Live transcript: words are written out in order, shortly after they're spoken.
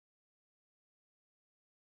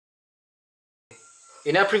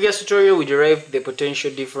In our previous tutorial, we derived the potential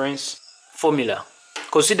difference formula.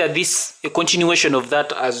 Consider this a continuation of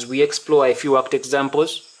that as we explore a few worked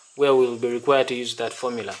examples where we'll be required to use that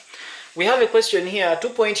formula. We have a question here,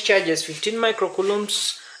 2-point charges, 15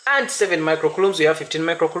 microcoulombs and 7 microcoulombs. We have 15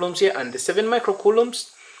 microcoulombs here and the 7 microcoulombs.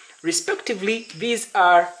 Respectively, these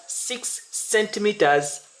are 6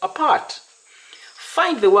 centimeters apart.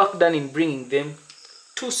 Find the work done in bringing them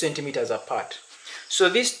 2 centimeters apart. So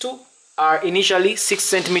these two are initially 6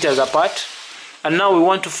 centimeters apart, and now we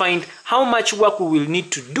want to find how much work we will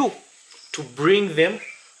need to do to bring them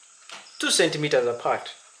 2 centimeters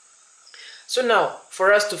apart. So now,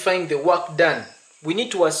 for us to find the work done, we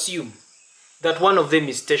need to assume that one of them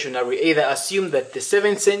is stationary. Either assume that the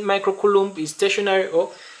 7 microcoulomb is stationary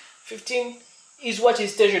or 15 is what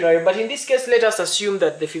is stationary. But in this case, let us assume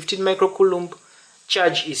that the 15 microcoulomb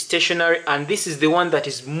charge is stationary and this is the one that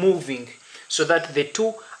is moving, so that the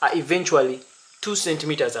two are eventually 2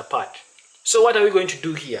 centimeters apart. So what are we going to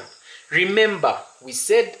do here? Remember, we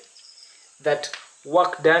said that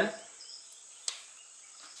work done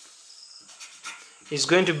is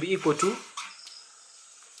going to be equal to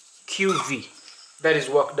QV. That is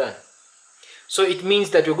work done. So it means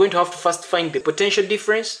that we're going to have to first find the potential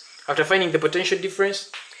difference. After finding the potential difference,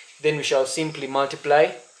 then we shall simply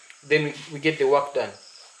multiply. Then we get the work done.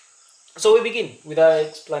 So we begin with our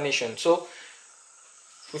explanation. So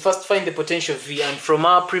we first find the potential V, and from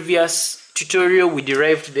our previous tutorial we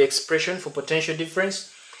derived the expression for potential difference.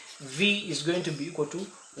 V is going to be equal to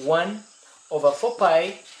 1 over 4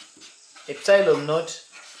 pi epsilon naught,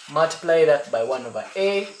 multiply that by 1 over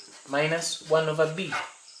A minus 1 over B.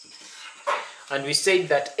 And we said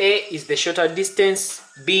that A is the shorter distance,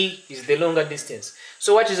 B is the longer distance.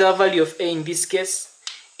 So what is our value of A in this case?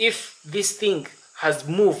 If this thing has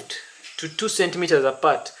moved to 2 centimeters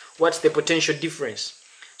apart, what's the potential difference?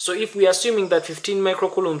 So if we are assuming that 15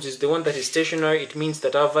 microcoulombs is the one that is stationary, it means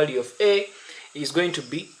that our value of A is going to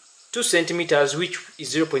be 2 centimeters, which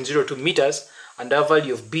is 0.02 meters, and our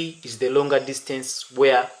value of B is the longer distance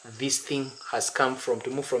where this thing has come from to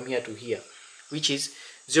move from here to here, which is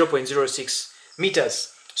 0.06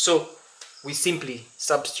 meters. So we simply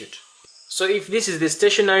substitute. So if this is the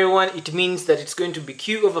stationary one, it means that it's going to be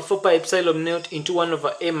Q over 4 pi epsilon naught into 1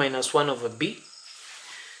 over A minus 1 over B.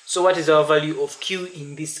 So what is our value of Q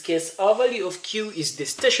in this case? Our value of Q is the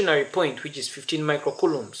stationary point, which is 15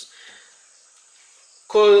 microcoulombs.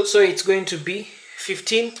 So it's going to be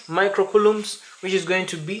 15 microcoulombs, which is going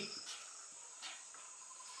to be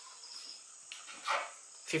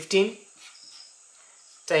 15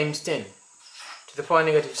 times 10 to the power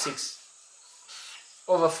negative 6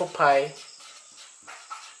 over 4 pi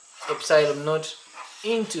epsilon naught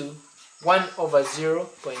into 1 over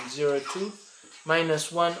 0.02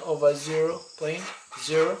 minus 1 over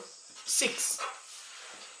 0.06.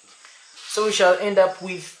 So we shall end up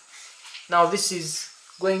with, now this is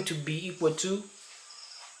going to be equal to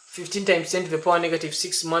 15 times 10 to the power negative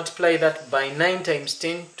 6, multiply that by 9 times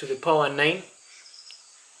 10 to the power 9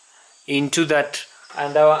 into that,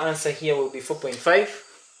 and our answer here will be 4.5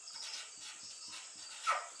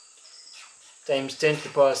 times 10 to the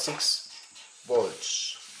power 6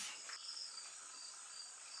 volts.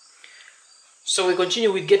 So we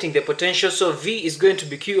continue with getting the potential. So V is going to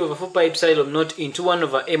be Q over 4 pi epsilon naught into 1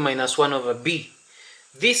 over A minus 1 over B.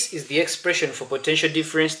 This is the expression for potential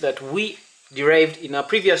difference that we derived in our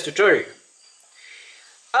previous tutorial.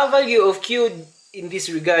 Our value of Q in this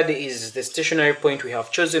regard is the stationary point we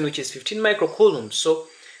have chosen, which is 15 microcoulombs. So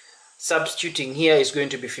substituting here is going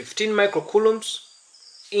to be 15 microcoulombs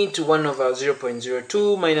into 1 over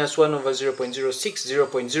 0.02 minus 1 over 0.06.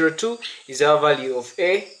 0.02 is our value of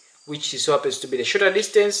A, which is happens to be the shorter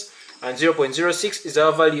distance, and 0.06 is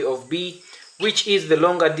our value of B, which is the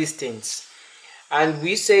longer distance. And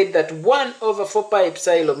we said that 1 over 4 pi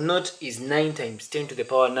epsilon naught is 9 times 10 to the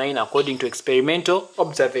power 9 according to experimental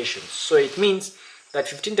observations. So it means that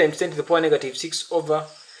 15 times 10 to the power negative 6 over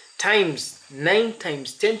times 9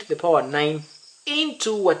 times 10 to the power 9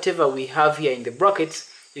 into whatever we have here in the brackets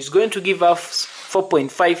is going to give us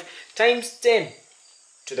 4.5 times 10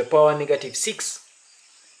 to the power negative 6.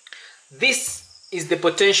 This is the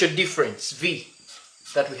potential difference, V,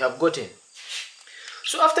 that we have gotten.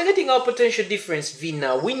 So after getting our potential difference, V,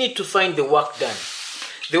 now we need to find the work done.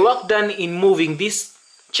 The work done in moving this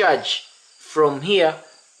charge from here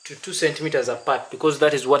to 2 centimeters apart, because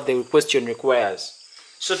that is what the question requires.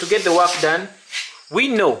 So to get the work done, we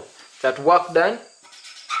know that work done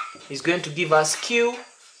is going to give us Q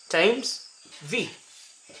times V.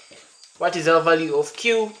 What is our value of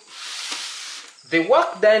Q? The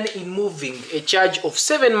work done in moving a charge of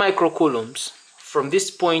 7 microcoulombs from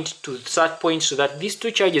this point to that point, so that these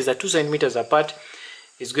two charges are 2 centimeters apart,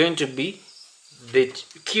 is going to be the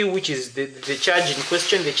Q, which is the charge in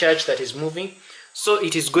question, the charge that is moving. So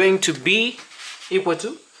it is going to be equal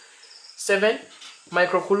to 7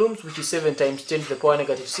 microcoulombs, which is 7 times 10 to the power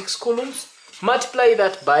negative 6 coulombs. Multiply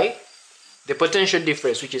that by the potential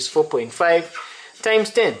difference, which is 4.5 times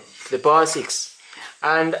 10 to the power 6.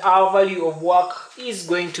 And our value of work is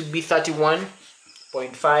going to be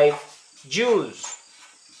 31.5 joules.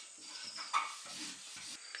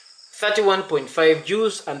 31.5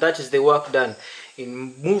 joules, and that is the work done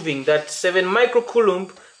in moving that 7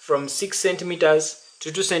 microcoulomb from 6 centimeters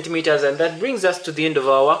to 2 centimeters. And that brings us to the end of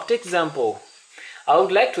our worked example. I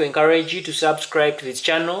would like to encourage you to subscribe to this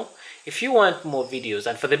channel if you want more videos,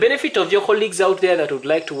 and for the benefit of your colleagues out there that would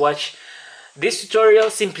like to watch this tutorial,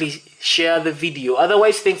 simply share the video.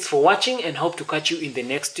 Otherwise, thanks for watching and hope to catch you in the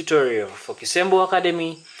next tutorial. For Kisembo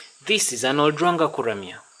Academy, this is Arnold Rwanga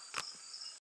Kuramya.